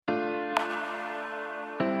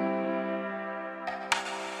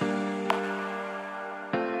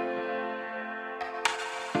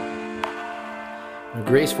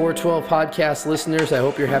Grace 412 podcast listeners, I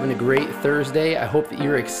hope you're having a great Thursday. I hope that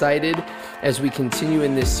you're excited as we continue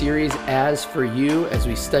in this series, As For You, as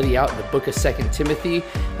we study out the book of 2 Timothy.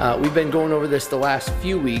 We've been going over this the last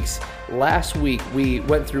few weeks. Last week, we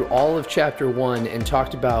went through all of chapter 1 and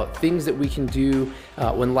talked about things that we can do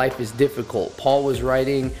when life is difficult. Paul was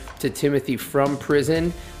writing to Timothy from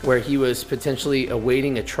prison, where he was potentially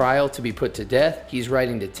awaiting a trial to be put to death. He's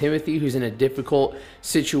writing to Timothy, who's in a difficult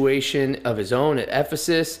situation of his own at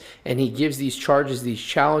Ephesus, and he gives these charges, these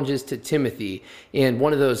challenges to Timothy. And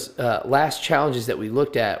one of those last challenges that we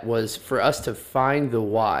looked at was for us to find the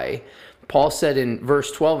why. Paul said in verse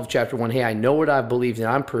 12 of chapter 1, hey, I know what I've believed, and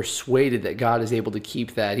I'm persuaded that God is able to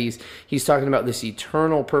keep that. He's talking about this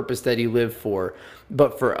eternal purpose that he lived for.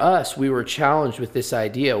 But for us, we were challenged with this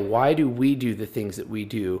idea. Why do we do the things that we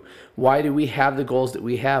do? Why do we have the goals that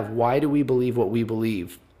we have? Why do we believe what we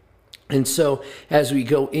believe? And so as we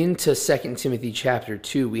go into 2 Timothy chapter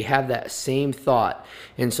 2, we have that same thought.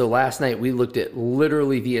 And so last night we looked at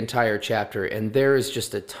literally the entire chapter, and there is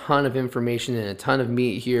just a ton of information and a ton of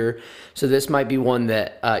meat here. So this might be one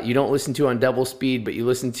that you don't listen to on double speed, but you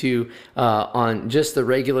listen to on just the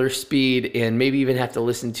regular speed, and maybe even have to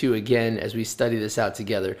listen to again as we study this out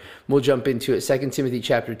together. We'll jump into it. 2 Timothy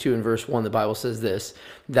chapter 2 and verse 1, the Bible says this,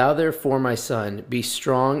 Thou therefore, my son, be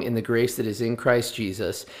strong in the grace that is in Christ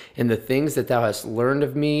Jesus, and the things that thou hast learned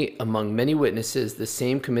of me among many witnesses, the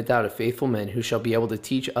same commit thou to faithful men who shall be able to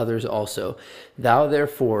teach others also. Thou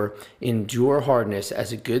therefore endure hardness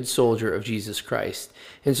as a good soldier of Jesus Christ.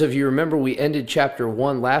 And so if you remember, we ended chapter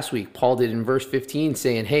 1 last week. Paul did in verse 15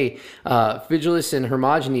 saying, hey, Phygelus and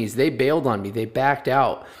Hermogenes, they bailed on me. They backed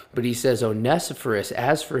out. But he says, Onesiphorus,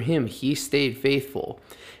 as for him, he stayed faithful.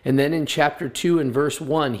 And then in chapter 2 and verse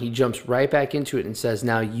 1, he jumps right back into it and says,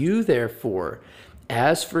 Now you therefore,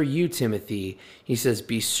 as for you, Timothy, he says,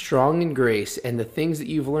 be strong in grace, and the things that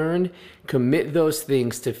you've learned, commit those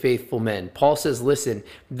things to faithful men. Paul says, listen,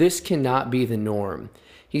 this cannot be the norm.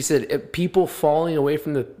 He said, people falling away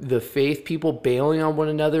from the faith, people bailing on one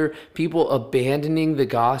another, people abandoning the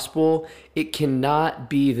gospel, it cannot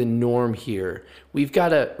be the norm here. We've got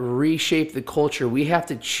to reshape the culture. We have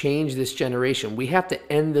to change this generation. We have to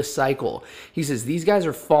end the cycle. He says, these guys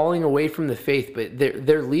are falling away from the faith, but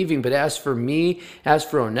they're leaving. But as for me, as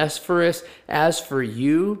for Onesiphorus, as for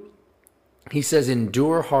you, he says,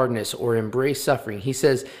 endure hardness or embrace suffering. He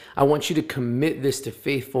says, I want you to commit this to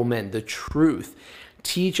faithful men, the truth.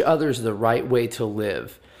 Teach others the right way to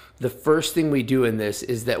live. The first thing we do in this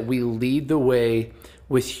is that we lead the way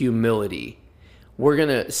with humility. We're going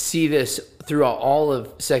to see this throughout all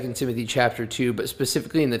of 2 Timothy chapter 2, but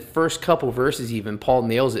specifically in the first couple verses even, Paul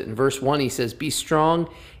nails it. In verse 1, he says, be strong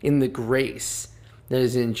in the grace that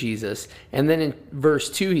is in Jesus. And then in verse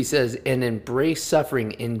 2, he says, and embrace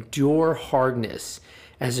suffering, endure hardness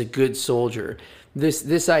as a good soldier.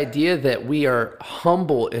 This idea that we are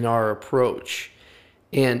humble in our approach,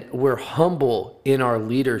 and we're humble in our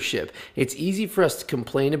leadership. It's easy for us to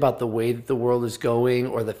complain about the way that the world is going,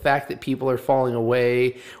 or the fact that people are falling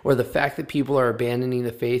away, or the fact that people are abandoning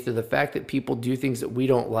the faith, or the fact that people do things that we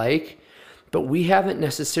don't like. But we haven't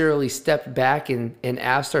necessarily stepped back and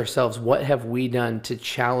asked ourselves, what have we done to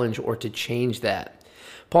challenge or to change that?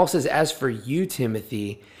 Paul says, as for you,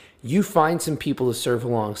 Timothy, you find some people to serve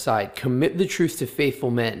alongside. Commit the truth to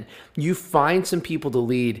faithful men. You find some people to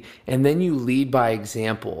lead, and then you lead by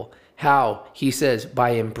example. How? He says,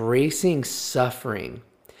 by embracing suffering.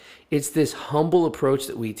 It's this humble approach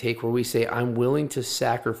that we take where we say, I'm willing to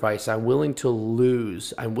sacrifice. I'm willing to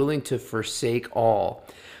lose. I'm willing to forsake all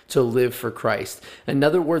to live for Christ.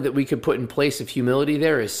 Another word that we could put in place of humility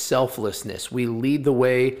there is selflessness. We lead the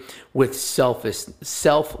way with selflessness.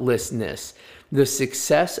 The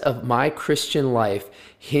success of my Christian life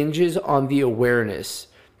hinges on the awareness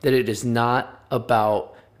that it is not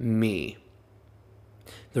about me.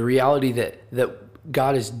 The reality that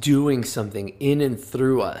God is doing something in and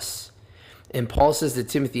through us. And Paul says to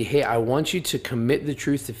Timothy, hey, I want you to commit the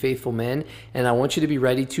truth to faithful men, and I want you to be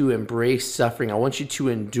ready to embrace suffering. I want you to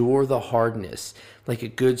endure the hardness like a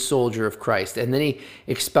good soldier of Christ. And then he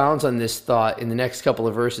expounds on this thought in the next couple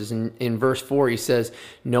of verses. In verse 4, he says,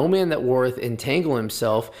 no man that warreth entangle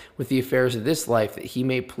himself with the affairs of this life, that he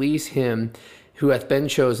may please him who hath been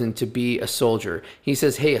chosen to be a soldier. He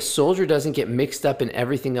says, hey, a soldier doesn't get mixed up in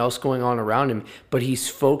everything else going on around him, but he's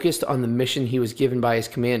focused on the mission he was given by his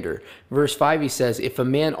commander. Verse 5, he says, if a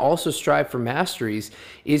man also strive for masteries,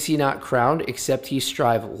 is he not crowned, except he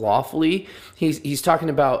strive lawfully? He's talking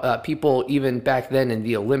about people even back then in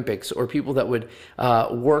the Olympics, or people that would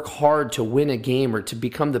work hard to win a game or to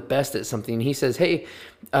become the best at something. And he says, hey,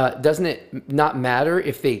 doesn't it not matter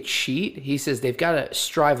if they cheat? He says they've got to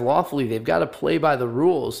strive lawfully. They've got to play by the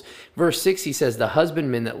rules. Verse 6, he says, the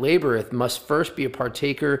husbandman that laboreth must first be a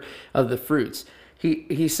partaker of the fruits.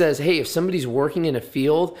 He says, hey, if somebody's working in a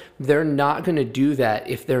field, they're not going to do that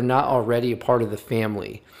if they're not already a part of the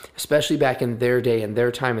family, especially back in their day and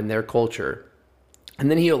their time and their culture. And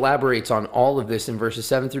then he elaborates on all of this in verses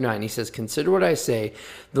 7 through 9. He says, consider what I say,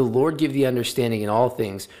 the Lord give thee understanding in all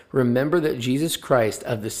things. Remember that Jesus Christ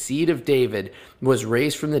of the seed of David was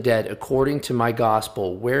raised from the dead according to my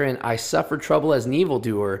gospel, wherein I suffered trouble as an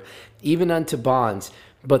evildoer, even unto bonds,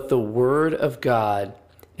 but the word of God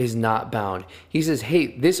is not bound. He says,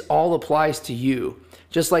 hey, this all applies to you.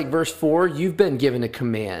 Just like verse 4, you've been given a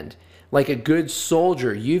command. Like a good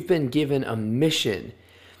soldier, you've been given a mission.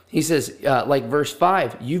 He says, like verse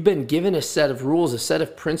 5, you've been given a set of rules, a set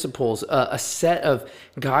of principles, a set of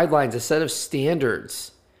guidelines, a set of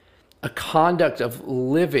standards, a conduct of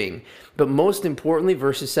living. But most importantly,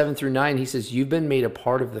 verses 7 through 9, he says, you've been made a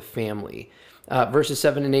part of the family. Verses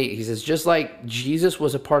 7 and 8, he says, just like Jesus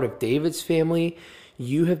was a part of David's family,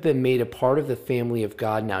 you have been made a part of the family of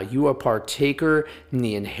God now. You are partaker in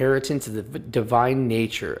the inheritance of the divine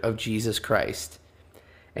nature of Jesus Christ.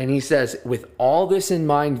 And he says, with all this in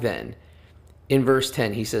mind then, in verse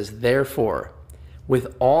 10, he says, therefore,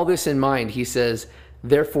 with all this in mind, he says,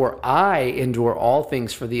 therefore I endure all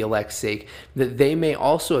things for the elect's sake, that they may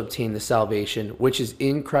also obtain the salvation which is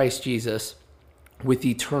in Christ Jesus with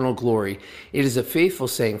eternal glory. It is a faithful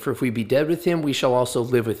saying, for if we be dead with him, we shall also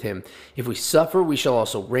live with him. If we suffer, we shall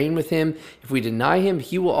also reign with him. If we deny him,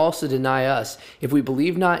 he will also deny us. If we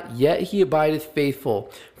believe not, yet he abideth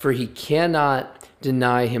faithful, for he cannot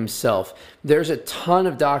deny himself. There's a ton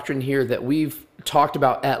of doctrine here that we've talked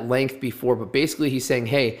about at length before, but basically he's saying,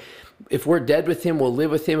 hey, if we're dead with him, we'll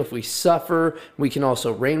live with him. If we suffer, we can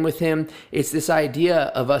also reign with him. It's this idea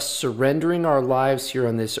of us surrendering our lives here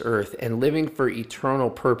on this earth and living for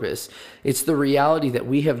eternal purpose. It's the reality that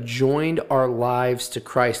we have joined our lives to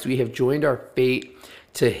Christ. We have joined our fate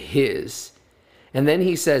to his. And then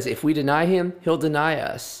he says, if we deny him, he'll deny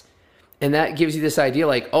us. And that gives you this idea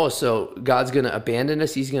like, oh, so God's going to abandon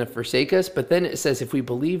us. He's going to forsake us. But then it says, if we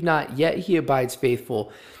believe not, yet he abides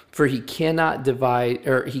faithful, for he cannot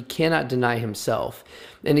deny himself.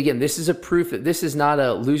 And again, this is a proof that this is not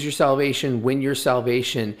a lose your salvation, win your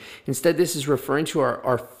salvation. Instead, this is referring to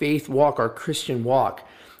our faith walk, our Christian walk.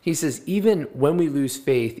 He says, even when we lose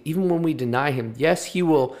faith, even when we deny him, yes, he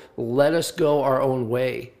will let us go our own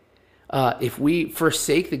way. If we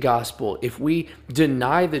forsake the gospel, if we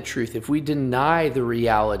deny the truth, if we deny the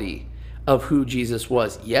reality of who Jesus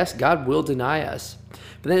was, yes, God will deny us.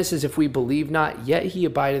 But then it says, if we believe not, yet he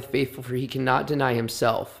abideth faithful, for he cannot deny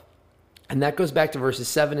himself. And that goes back to verses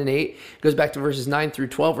 7 and 8. It goes back to verses 9 through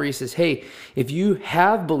 12, where he says, hey, if you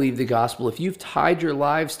have believed the gospel, if you've tied your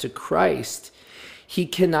lives to Christ, he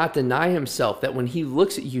cannot deny himself, that when he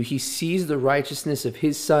looks at you, he sees the righteousness of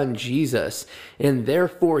his son, Jesus, and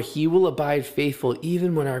therefore he will abide faithful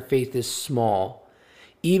even when our faith is small,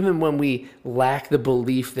 even when we lack the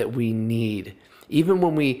belief that we need, even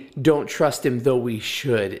when we don't trust him though we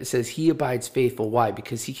should. It says he abides faithful. Why?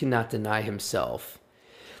 Because he cannot deny himself.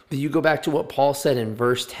 But you go back to what Paul said in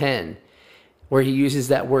verse 10, where he uses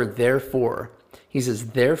that word therefore. He says,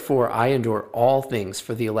 therefore I endure all things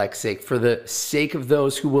for the elect's sake, for the sake of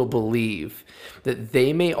those who will believe, that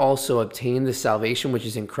they may also obtain the salvation which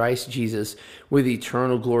is in Christ Jesus with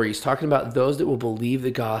eternal glory. He's talking about those that will believe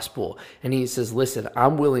the gospel. And he says, listen,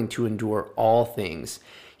 I'm willing to endure all things.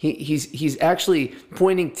 He's actually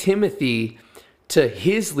pointing Timothy to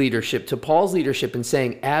his leadership, to Paul's leadership, and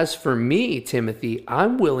saying, as for me, Timothy,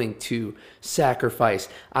 I'm willing to sacrifice.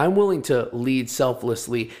 I'm willing to lead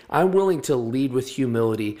selflessly. I'm willing to lead with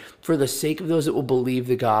humility for the sake of those that will believe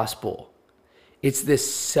the gospel. It's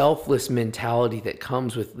this selfless mentality that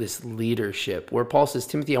comes with this leadership, where Paul says,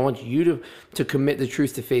 Timothy, I want you to commit the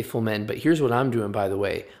truth to faithful men. But here's what I'm doing, by the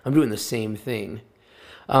way. I'm doing the same thing.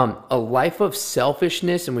 A life of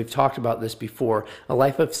selfishness, and we've talked about this before, a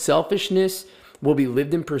life of selfishness will be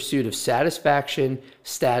lived in pursuit of satisfaction,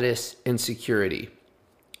 status, and security.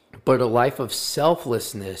 But a life of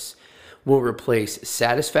selflessness will replace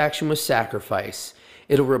satisfaction with sacrifice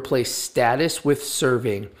It'll replace status with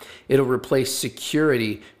serving. It'll replace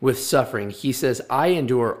security with suffering. He says, I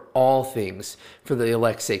endure all things for the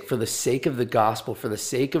elect's sake, for the sake of the gospel, for the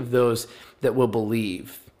sake of those that will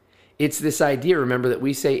believe. It's this idea, remember, that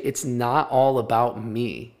we say it's not all about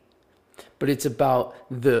me, but it's about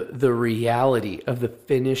the reality of the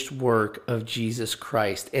finished work of Jesus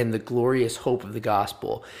Christ and the glorious hope of the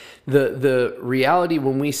gospel. The reality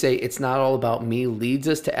when we say it's not all about me leads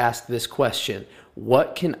us to ask this question: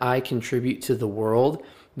 what can I contribute to the world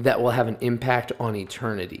that will have an impact on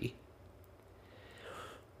eternity?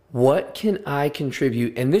 What can I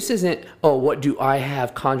contribute? And this isn't, oh, what do I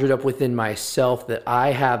have conjured up within myself that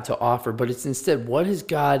I have to offer? But it's instead, what has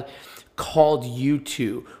God called you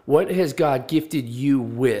to? What has God gifted you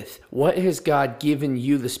with? What has God given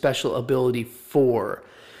you the special ability for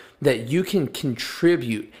that you can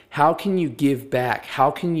contribute? How can you give back?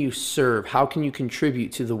 How can you serve? How can you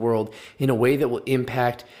contribute to the world in a way that will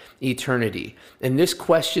impact eternity? And this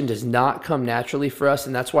question does not come naturally for us.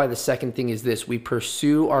 And that's why the second thing is this: we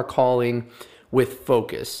pursue our calling with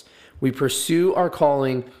focus. We pursue our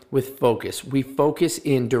calling with focus. We focus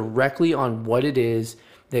in directly on what it is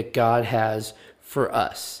that God has for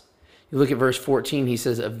us. You look at verse 14, he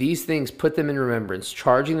says, of these things put them in remembrance,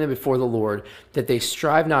 charging them before the Lord, that they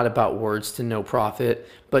strive not about words to no profit,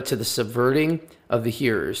 but to the subverting of the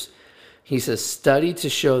hearers. He says, study to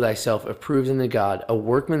show thyself approved unto God, a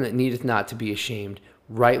workman that needeth not to be ashamed,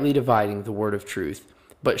 rightly dividing the word of truth.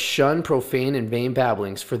 But shun profane and vain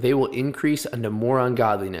babblings, for they will increase unto more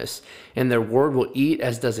ungodliness, and their word will eat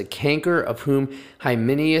as does a canker, of whom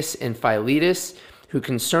Hymenaeus and Philetus, who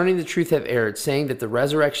concerning the truth have erred, saying that the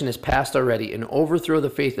resurrection is past already, and overthrow the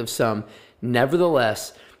faith of some.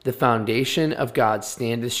 Nevertheless, the foundation of God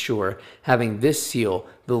standeth sure, having this seal: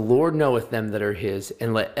 the Lord knoweth them that are his,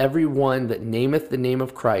 and let every one that nameth the name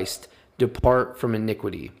of Christ depart from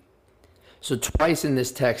iniquity. So twice in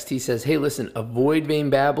this text, he says, hey, listen, avoid vain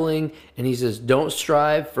babbling. And he says, don't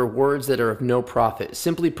strive for words that are of no profit.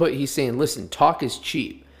 Simply put, he's saying, listen, talk is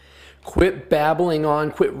cheap. Quit babbling on,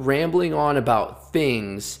 quit rambling on about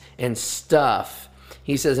things and stuff.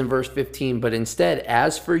 He says in verse 15, but instead,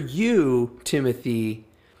 as for you, Timothy,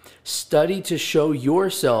 study to show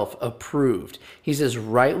yourself approved. He says,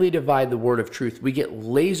 rightly divide the word of truth. We get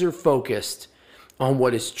laser focused on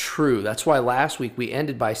what is true. That's why last week we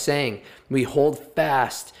ended by saying we hold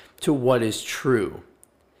fast to what is true.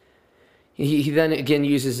 He then again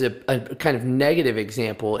uses a kind of negative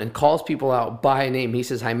example and calls people out by name. He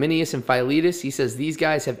says Hymenaeus and Philetus, he says these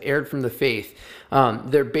guys have erred from the faith.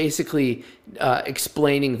 They're basically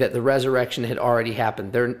explaining that the resurrection had already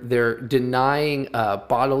happened. They're denying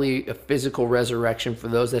bodily, physical resurrection for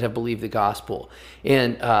those that have believed the gospel.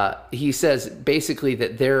 And he says basically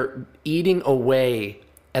that they're eating away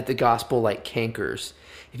at the gospel like cankers.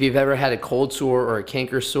 If you've ever had a cold sore or a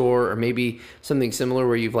canker sore, or maybe something similar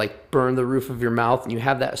where you've like burned the roof of your mouth and you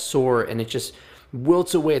have that sore and it just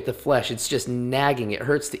wilts away at the flesh. It's just nagging. It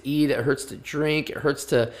hurts to eat. It hurts to drink. It hurts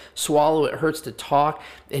to swallow. It hurts to talk.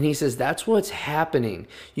 And he says, that's what's happening.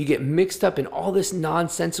 You get mixed up in all this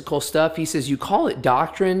nonsensical stuff. He says, you call it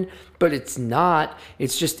doctrine, but it's not.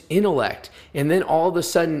 It's just intellect. And then all of a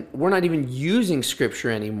sudden, we're not even using scripture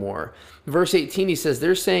anymore. Verse 18, he says,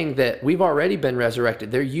 they're saying that we've already been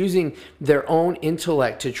resurrected. They're using their own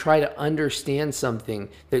intellect to try to understand something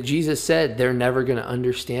that Jesus said they're never going to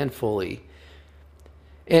understand fully.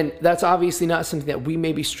 And that's obviously not something that we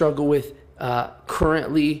maybe struggle with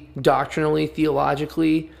currently, doctrinally,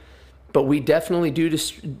 theologically, but we definitely do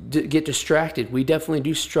get distracted. We definitely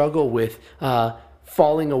do struggle with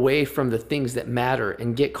falling away from the things that matter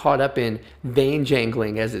and get caught up in vain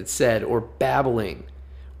jangling, as it said, or babbling,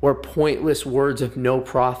 or pointless words of no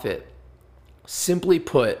profit. Simply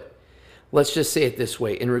put, let's just say it this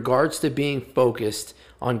way. In regards to being focused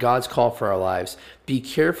on God's call for our lives, be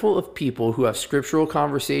careful of people who have scriptural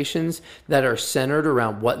conversations that are centered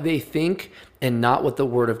around what they think and not what the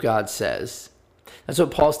Word of God says. That's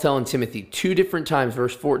what Paul's telling Timothy 2 different times,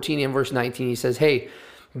 verse 14 and verse 19. He says, hey,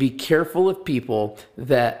 be careful of people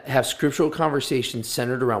that have scriptural conversations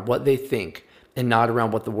centered around what they think and not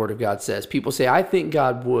around what the Word of God says. People say, I think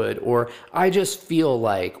God would, or I just feel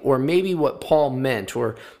like, or maybe what Paul meant,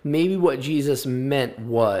 or maybe what Jesus meant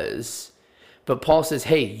was. But Paul says,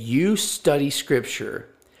 hey, you study scripture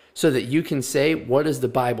so that you can say, what does the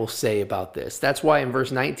Bible say about this? That's why in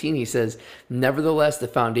verse 19 he says, nevertheless, the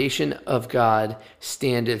foundation of God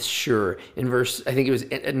standeth sure. In verse, I think it was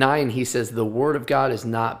 9, he says, the word of God is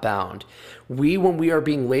not bound. When we are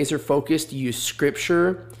being laser focused, use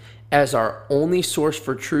scripture as our only source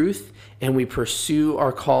for truth and we pursue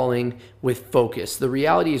our calling with focus. The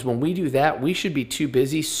reality is when we do that, we should be too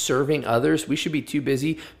busy serving others. We should be too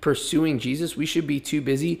busy pursuing Jesus. We should be too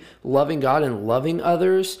busy loving God and loving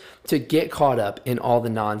others to get caught up in all the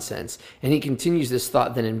nonsense. And he continues this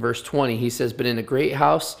thought then in verse 20. He says, but in a great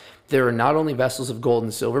house, there are not only vessels of gold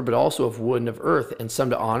and silver, but also of wood and of earth, and some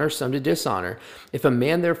to honor, some to dishonor. If a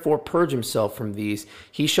man therefore purge himself from these,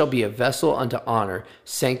 he shall be a vessel unto honor,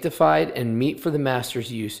 sanctified and meet for the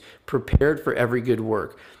master's use, prepared for every good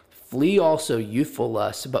work. Flee also youthful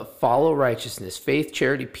lusts, but follow righteousness, faith,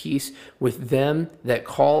 charity, peace with them that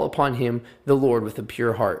call upon him, the Lord, with a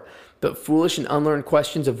pure heart. But foolish and unlearned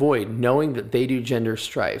questions avoid, knowing that they do gender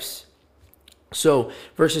strifes. So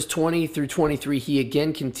verses 20 through 23, he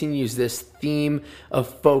again continues this theme of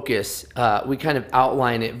focus. We kind of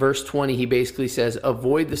outline it. Verse 20, he basically says,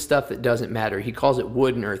 avoid the stuff that doesn't matter. He calls it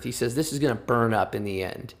wood and earth. He says this is going to burn up in the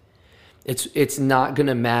end. It's not going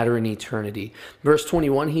to matter in eternity. Verse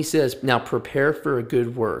 21, he says, now prepare for a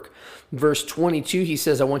good work. Verse 22, he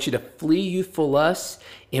says, I want you to flee youthful lusts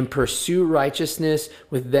and pursue righteousness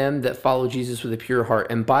with them that follow Jesus with a pure heart.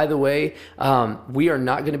 And by the way, we are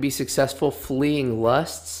not going to be successful fleeing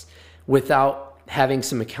lusts without having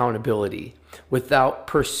some accountability, without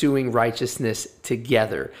pursuing righteousness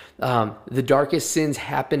together. The darkest sins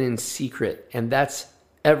happen in secret, and that's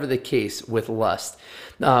ever the case with lust.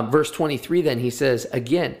 Verse 23 then, he says,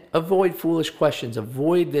 again, avoid foolish questions,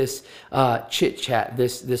 avoid this chit-chat,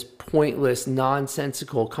 this pointless,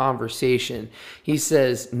 nonsensical conversation. He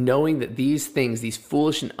says, knowing that these things, these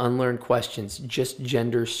foolish and unlearned questions, just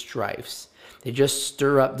gender strifes. They just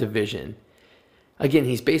stir up division. Again,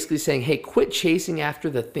 he's basically saying, hey, quit chasing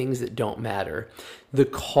after the things that don't matter. The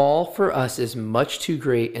call for us is much too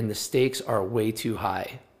great and the stakes are way too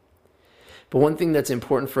high. But one thing that's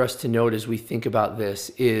important for us to note as we think about this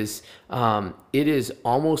is it is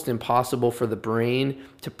almost impossible for the brain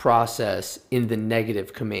to process in the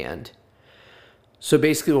negative command. So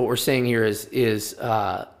basically what we're saying here is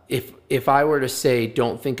if I were to say,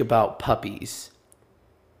 don't think about puppies,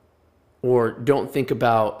 or don't think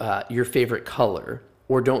about your favorite color,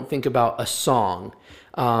 or don't think about a song,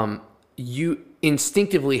 you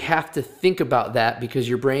instinctively have to think about that because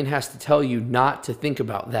your brain has to tell you not to think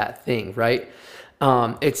about that thing, right?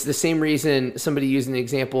 It's the same reason somebody used an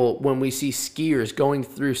example when we see skiers going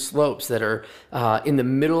through slopes that are in the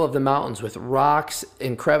middle of the mountains with rocks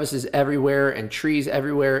and crevices everywhere and trees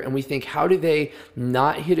everywhere. And we think, how do they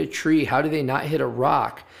not hit a tree? How do they not hit a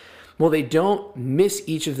rock? Well, they don't miss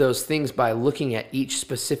each of those things by looking at each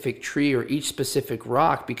specific tree or each specific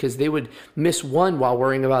rock because they would miss one while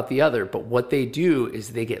worrying about the other. But what they do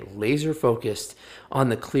is they get laser focused on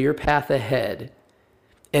the clear path ahead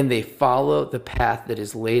and they follow the path that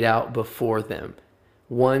is laid out before them,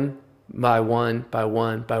 one by one, by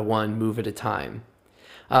one, by one, move at a time.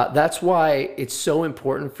 That's why it's so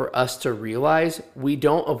important for us to realize we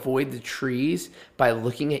don't avoid the trees by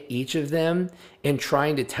looking at each of them and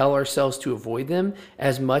trying to tell ourselves to avoid them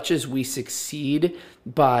as much as we succeed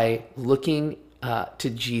by looking to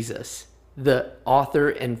Jesus, the author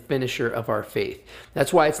and finisher of our faith.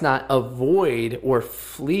 That's why it's not avoid or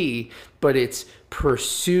flee, but it's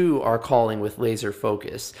pursue our calling with laser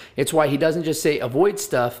focus. It's why he doesn't just say avoid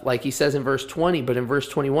stuff like he says in verse 20, but in verse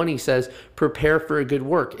 21 he says prepare for a good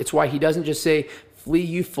work. It's why he doesn't just say flee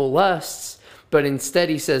youthful lusts, but instead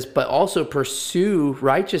he says but also pursue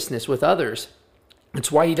righteousness with others.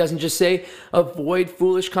 It's why he doesn't just say avoid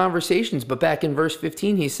foolish conversations, but back in verse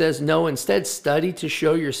 15 he says no, instead study to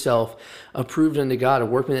show yourself approved unto God, a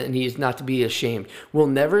workman that needs not to be ashamed. We'll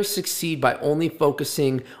never succeed by only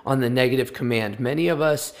focusing on the negative command. Many of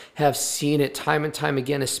us have seen it time and time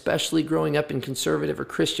again, especially growing up in conservative or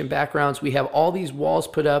Christian backgrounds. We have all these walls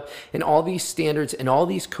put up and all these standards and all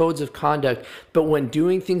these codes of conduct, but when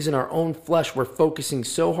doing things in our own flesh, we're focusing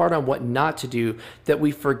so hard on what not to do that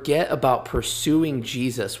we forget about pursuing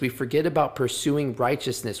Jesus. We forget about pursuing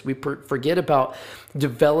righteousness. We forget about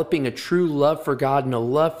developing a true love for God and a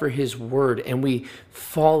love for his word, and we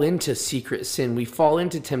fall into secret sin. We fall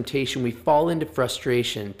into temptation. We fall into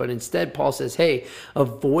frustration. But instead, Paul says, hey,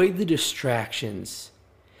 avoid the distractions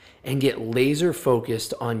and get laser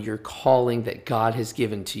focused on your calling that God has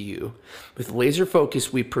given to you. With laser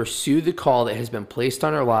focus, we pursue the call that has been placed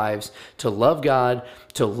on our lives to love God,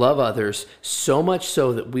 to love others, so much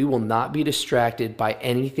so that we will not be distracted by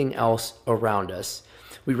anything else around us.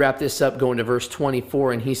 We wrap this up going to verse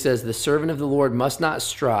 24, and he says, the servant of the Lord must not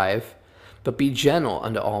strive, But be gentle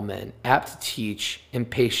unto all men, apt to teach, and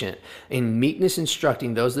patient, in meekness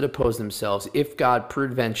instructing those that oppose themselves, if God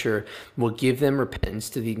peradventure will give them repentance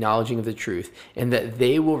to the acknowledging of the truth, and that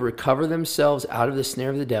they will recover themselves out of the snare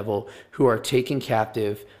of the devil, who are taken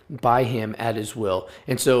captive by him at his will.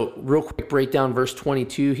 And so real quick breakdown, verse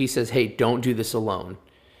 22, he says, hey, don't do this alone.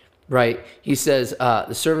 Right? He says,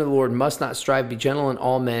 the servant of the Lord must not strive, be gentle in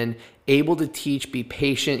all men, able to teach, be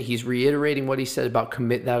patient. He's reiterating what he said about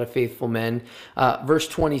commit thou to faithful men. Verse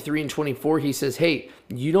 23 and 24, he says, hey,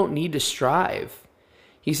 you don't need to strive.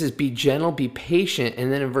 He says, be gentle, be patient.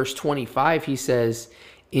 And then in verse 25, he says,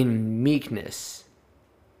 in meekness.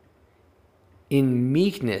 In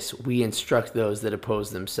meekness, we instruct those that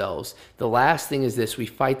oppose themselves. The last thing is this: we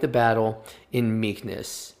fight the battle in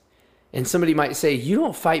meekness. And somebody might say, you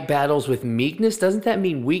don't fight battles with meekness. Doesn't that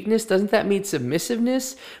mean weakness? Doesn't that mean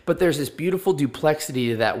submissiveness? But there's this beautiful duplexity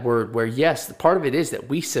to that word where, yes, the part of it is that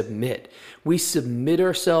we submit. We submit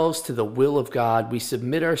ourselves to the will of God. We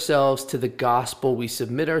submit ourselves to the gospel. We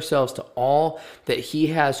submit ourselves to all that he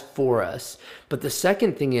has for us. But the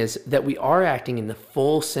second thing is that we are acting in the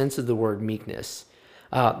full sense of the word meekness.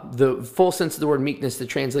 The full sense of the word meekness, the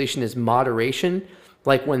translation is moderation.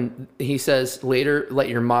 Like when he says later, let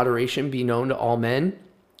your moderation be known to all men,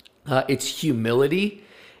 it's humility.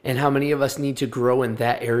 And how many of us need to grow in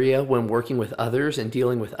that area when working with others and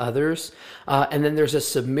dealing with others? And then there's a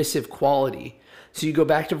submissive quality. So you go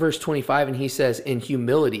back to verse 25 and he says, in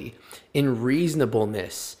humility, in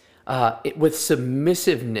reasonableness, with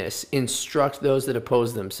submissiveness, instruct those that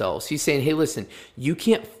oppose themselves. He's saying, hey, listen, you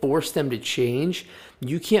can't force them to change.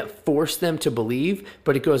 You can't force them to believe,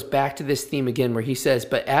 but it goes back to this theme again where he says,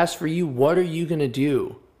 but as for you, what are you going to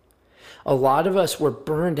do? A lot of us were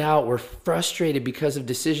burned out. We're frustrated because of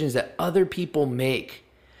decisions that other people make.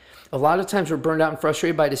 A lot of times we're burned out and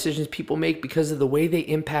frustrated by decisions people make because of the way they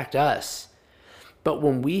impact us. But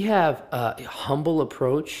when we have a humble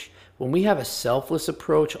approach, when we have a selfless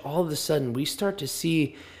approach, all of a sudden we start to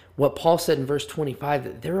see what Paul said in verse 25,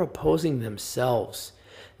 that they're opposing themselves.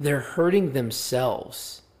 They're hurting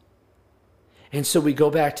themselves. And so we go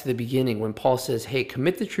back to the beginning when Paul says, hey,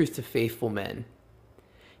 commit the truth to faithful men.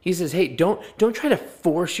 He says, hey, don't try to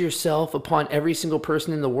force yourself upon every single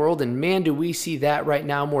person in the world. And man, do we see that right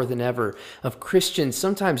now more than ever, of Christians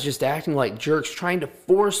sometimes just acting like jerks, trying to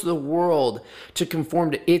force the world to conform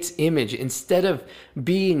to its image instead of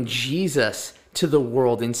being Jesus to the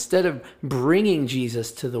world, instead of bringing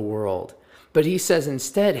Jesus to the world. But he says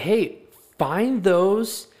instead, hey, find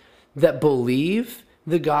those that believe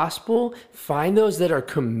the gospel, find those that are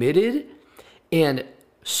committed, and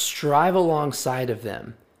strive alongside of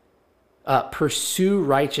them. Pursue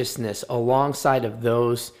righteousness alongside of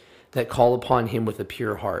those that call upon him with a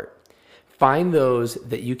pure heart. Find those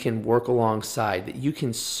that you can work alongside, that you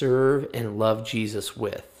can serve and love Jesus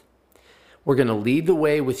with. We're going to lead the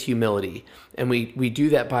way with humility, and we do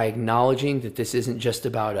that by acknowledging that this isn't just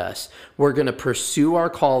about us. We're going to pursue our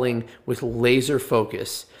calling with laser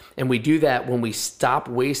focus, and we do that when we stop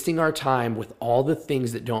wasting our time with all the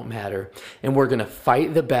things that don't matter, and we're going to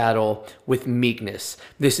fight the battle with meekness.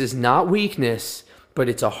 This is not weakness, but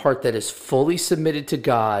it's a heart that is fully submitted to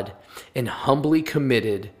God and humbly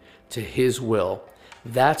committed to his will.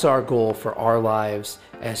 That's our goal for our lives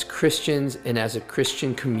as Christians and as a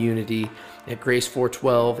Christian community at Grace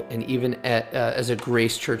 412 and even as a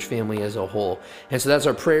Grace Church family as a whole. And so that's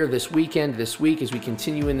our prayer this week as we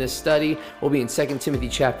continue in this study. We'll be in 2 Timothy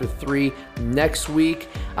chapter 3 next week.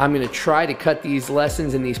 I'm going to try to cut these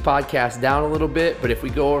lessons and these podcasts down a little bit, but if we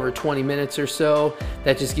go over 20 minutes or so,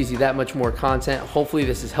 that just gives you that much more content. Hopefully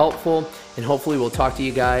this is helpful, and hopefully we'll talk to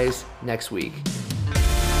you guys next week.